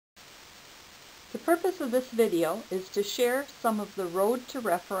The purpose of this video is to share some of the road to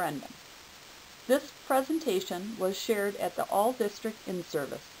referendum. This presentation was shared at the All-District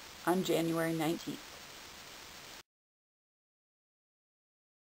In-Service on January 19th.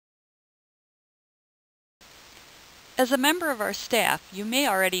 As a member of our staff, you may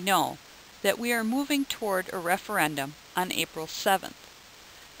already know that we are moving toward a referendum on April 7th.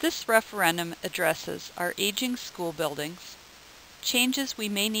 This referendum addresses our aging school buildings, changes we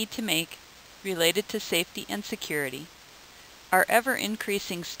may need to make related to safety and security, our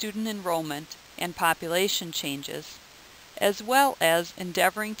ever-increasing student enrollment and population changes, as well as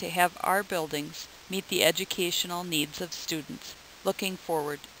endeavoring to have our buildings meet the educational needs of students looking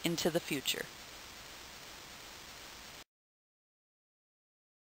forward into the future.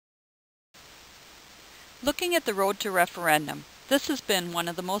 Looking at the road to referendum, this has been one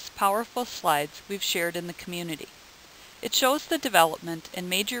of the most powerful slides we've shared in the community. It shows the development and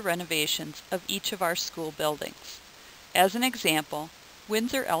major renovations of each of our school buildings. As an example,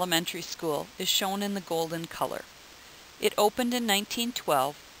 Windsor Elementary School is shown in the golden color. It opened in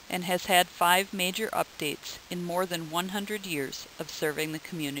 1912 and has had 5 major updates in more than 100 years of serving the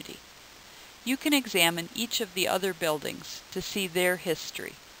community. You can examine each of the other buildings to see their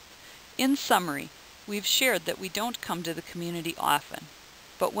history. In summary, we've shared that we don't come to the community often,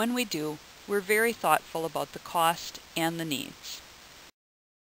 but when we do, we're very thoughtful about the cost and the needs.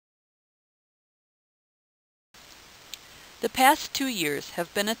 The past 2 years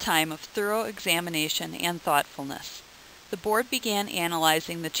have been a time of thorough examination and thoughtfulness. The board began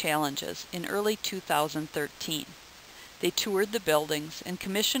analyzing the challenges in early 2013. They toured the buildings and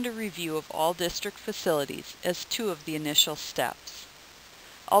commissioned a review of all district facilities as 2 of the initial steps.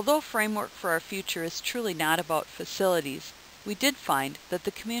 Although Framework for Our Future is truly not about facilities, we did find that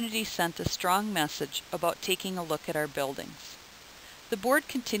the community sent a strong message about taking a look at our buildings. The board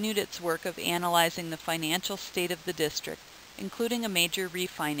continued its work of analyzing the financial state of the district, including a major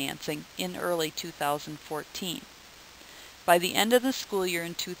refinancing in early 2014. By the end of the school year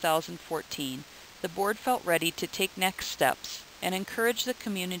in 2014, the board felt ready to take next steps and encourage the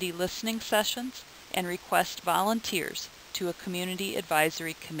community listening sessions and request volunteers to a community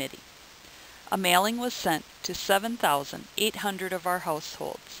advisory committee. A mailing was sent to 7,800 of our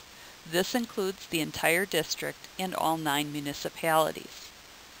households. This includes the entire district and all 9 municipalities.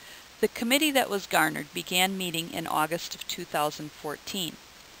 The committee that was garnered began meeting in August of 2014.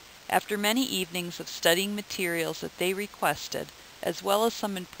 After many evenings of studying materials that they requested, as well as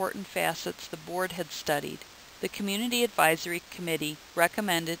some important facets the board had studied, the Community Advisory Committee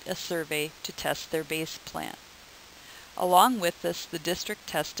recommended a survey to test their base plan. Along with this, the district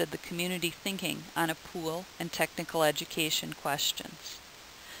tested the community thinking on a pool and technical education questions.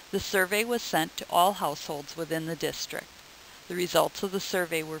 The survey was sent to all households within the district. The results of the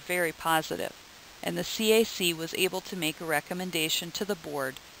survey were very positive, and the CAC was able to make a recommendation to the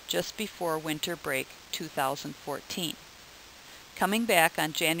board just before winter break 2014. Coming back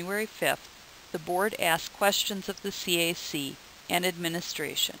on January 5th, the board asked questions of the CAC and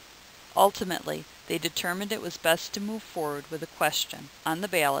administration. Ultimately, they determined it was best to move forward with a question on the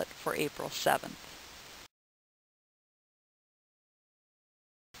ballot for April 7th.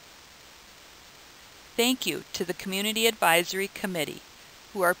 Thank you to the Community Advisory Committee,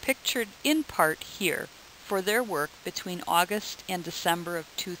 who are pictured in part here, for their work between August and December of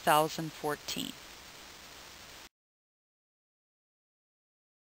 2014.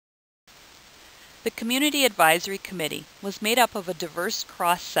 The Community Advisory Committee was made up of a diverse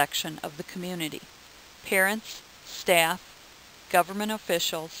cross-section of the community: parents, staff, government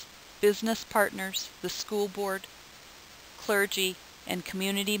officials, business partners, the school board, clergy, and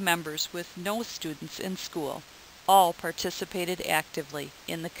community members with no students in school. All participated actively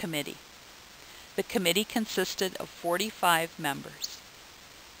in the committee. The committee consisted of 45 members.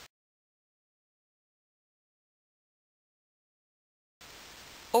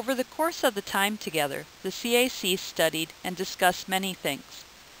 Over the course of the time together, the CAC studied and discussed many things.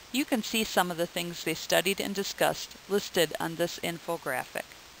 You can see some of the things they studied and discussed listed on this infographic.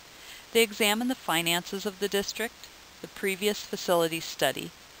 They examined the finances of the district, the previous facility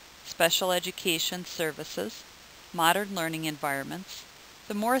study, special education services, modern learning environments,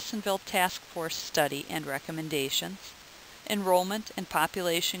 the Morrisonville Task Force study and recommendations, enrollment and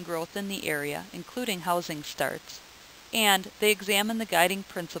population growth in the area, including housing starts, and they examined the guiding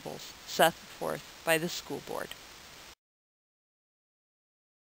principles set forth by the school board.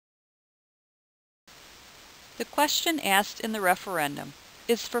 The question asked in the referendum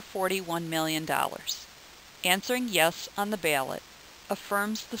is for $41 million. Answering yes on the ballot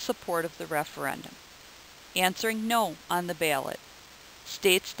affirms the support of the referendum. Answering no on the ballot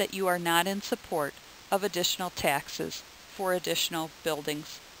states that you are not in support of additional taxes for additional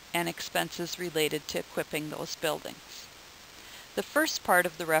buildings and expenses related to equipping those buildings. The first part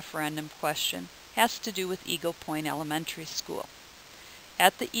of the referendum question has to do with Eagle Point Elementary School.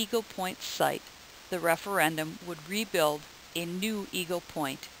 At the Eagle Point site, the referendum would rebuild a new Eagle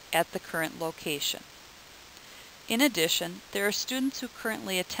Point at the current location. In addition, there are students who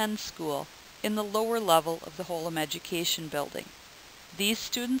currently attend school in the lower level of the Holem Education Building. These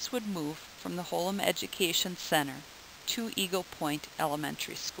students would move from the Holem Education Center to Eagle Point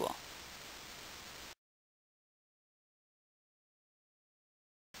Elementary School.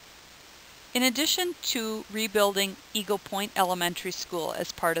 In addition to rebuilding Eagle Point Elementary School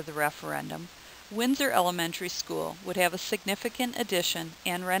as part of the referendum, Windsor Elementary School would have a significant addition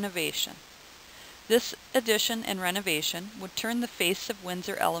and renovation. This addition and renovation would turn the face of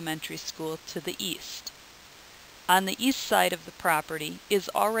Windsor Elementary School to the east. On the east side of the property is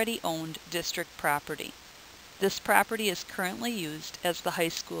already owned district property. This property is currently used as the high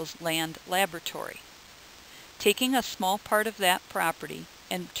school's land laboratory. Taking a small part of that property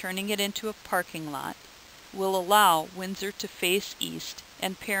and turning it into a parking lot will allow Windsor to face east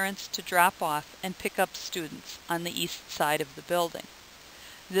and parents to drop off and pick up students on the east side of the building.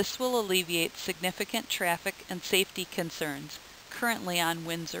 This will alleviate significant traffic and safety concerns currently on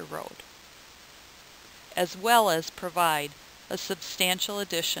Windsor Road, as well as provide a substantial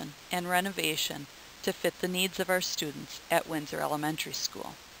addition and renovation to fit the needs of our students at Windsor Elementary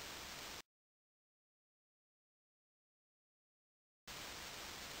School.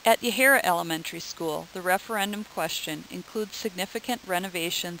 At Yahara Elementary School, the referendum question includes significant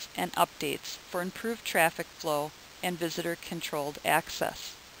renovations and updates for improved traffic flow and visitor-controlled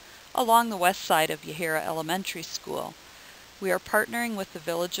access. Along the west side of Yahara Elementary School, we are partnering with the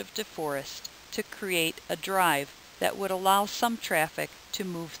Village of DeForest to create a drive that would allow some traffic to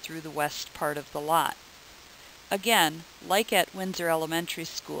move through the west part of the lot. Again, like at Windsor Elementary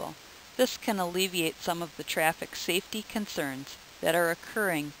School, this can alleviate some of the traffic safety concerns that are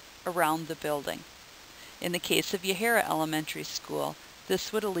occurring around the building. In the case of Yahara Elementary School,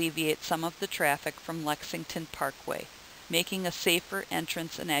 this would alleviate some of the traffic from Lexington Parkway, making a safer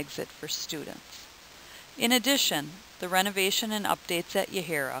entrance and exit for students. In addition, the renovation and updates at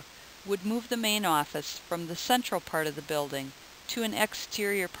Yahara would move the main office from the central part of the building to an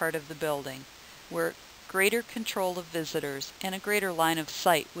exterior part of the building, where greater control of visitors and a greater line of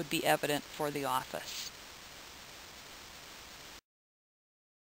sight would be evident for the office.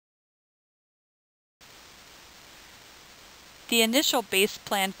 The initial base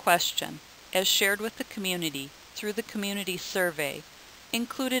plan question, as shared with the community through the community survey,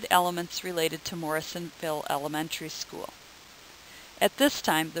 included elements related to Morrisonville Elementary School. At this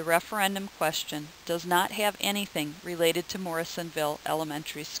time, the referendum question does not have anything related to Morrisonville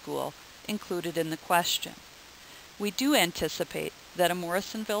Elementary School included in the question. We do anticipate that a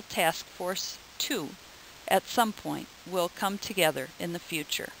Morrisonville Task Force 2 at some point will come together in the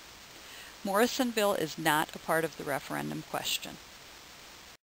future. Morrisonville is not a part of the referendum question.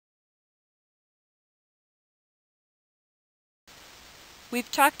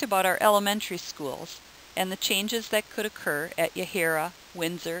 We've talked about our elementary schools and the changes that could occur at Yahara,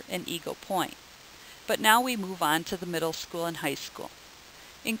 Windsor, and Eagle Point. But now we move on to the middle school and high school.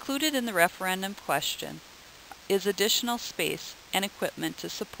 Included in the referendum question is additional space and equipment to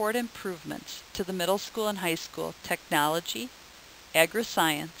support improvements to the middle school and high school technology,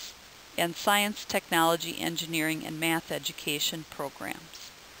 agri-science, and science, technology, engineering, and math education programs.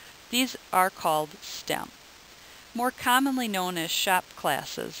 These are called STEM, more commonly known as shop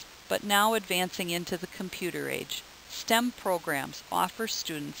classes, but now advancing into the computer age. STEM programs offer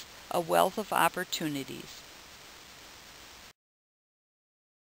students a wealth of opportunities.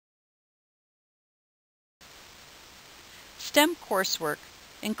 STEM coursework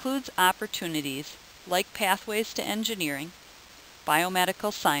includes opportunities like pathways to engineering,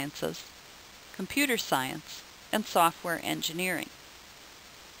 biomedical sciences, computer science, and software engineering.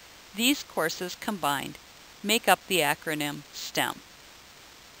 These courses combined make up the acronym STEM.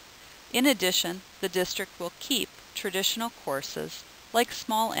 In addition, the district will keep traditional courses like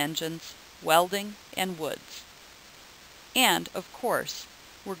small engines, welding, and woods. And, of course,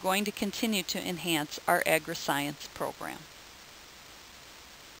 we're going to continue to enhance our agri-science program.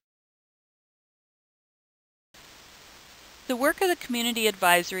 The work of the Community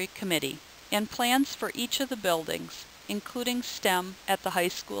Advisory Committee and plans for each of the buildings, including STEM at the high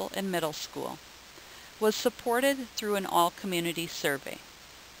school and middle school, was supported through an all-community survey.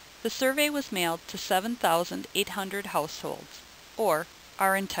 The survey was mailed to 7,800 households, or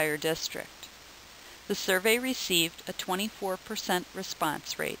our entire district. The survey received a 24%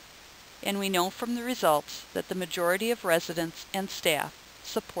 response rate, and we know from the results that the majority of residents and staff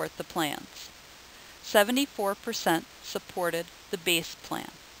support the plans. 74% supported the base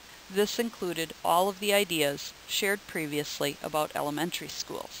plan. This included all of the ideas shared previously about elementary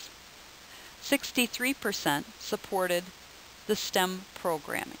schools. 63% supported the STEM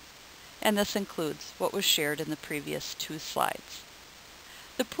programming, and this includes what was shared in the previous two slides.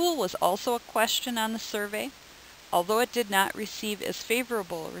 The pool was also a question on the survey. Although it did not receive as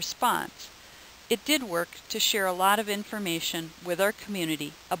favorable a response, it did work to share a lot of information with our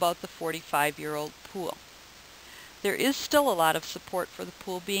community about the 45-year-old pool. There is still a lot of support for the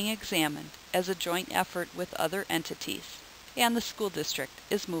pool being examined as a joint effort with other entities, and the school district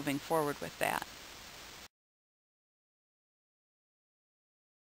is moving forward with that.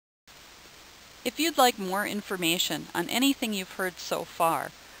 If you'd like more information on anything you've heard so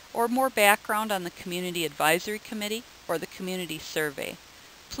far, or more background on the Community Advisory Committee or the Community Survey,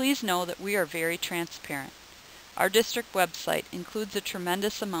 please know that we are very transparent. Our district website includes a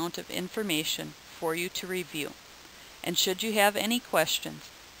tremendous amount of information for you to review. And should you have any questions,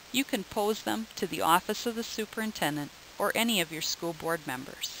 you can pose them to the Office of the Superintendent or any of your school board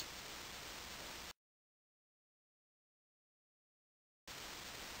members.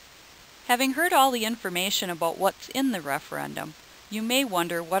 Having heard all the information about what's in the referendum, you may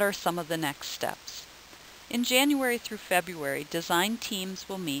wonder what are some of the next steps. In January through February, design teams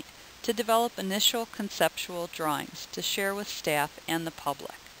will meet to develop initial conceptual drawings to share with staff and the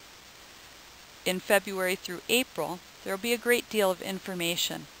public. In February through April, there will be a great deal of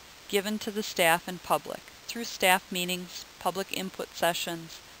information given to the staff and public through staff meetings, public input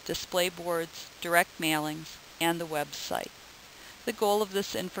sessions, display boards, direct mailings, and the website. The goal of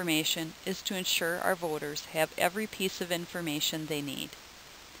this information is to ensure our voters have every piece of information they need.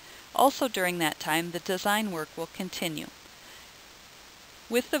 Also during that time, the design work will continue.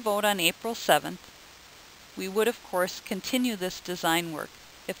 With the vote on April 7th, we would of course continue this design work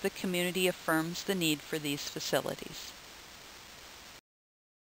if the community affirms the need for these facilities.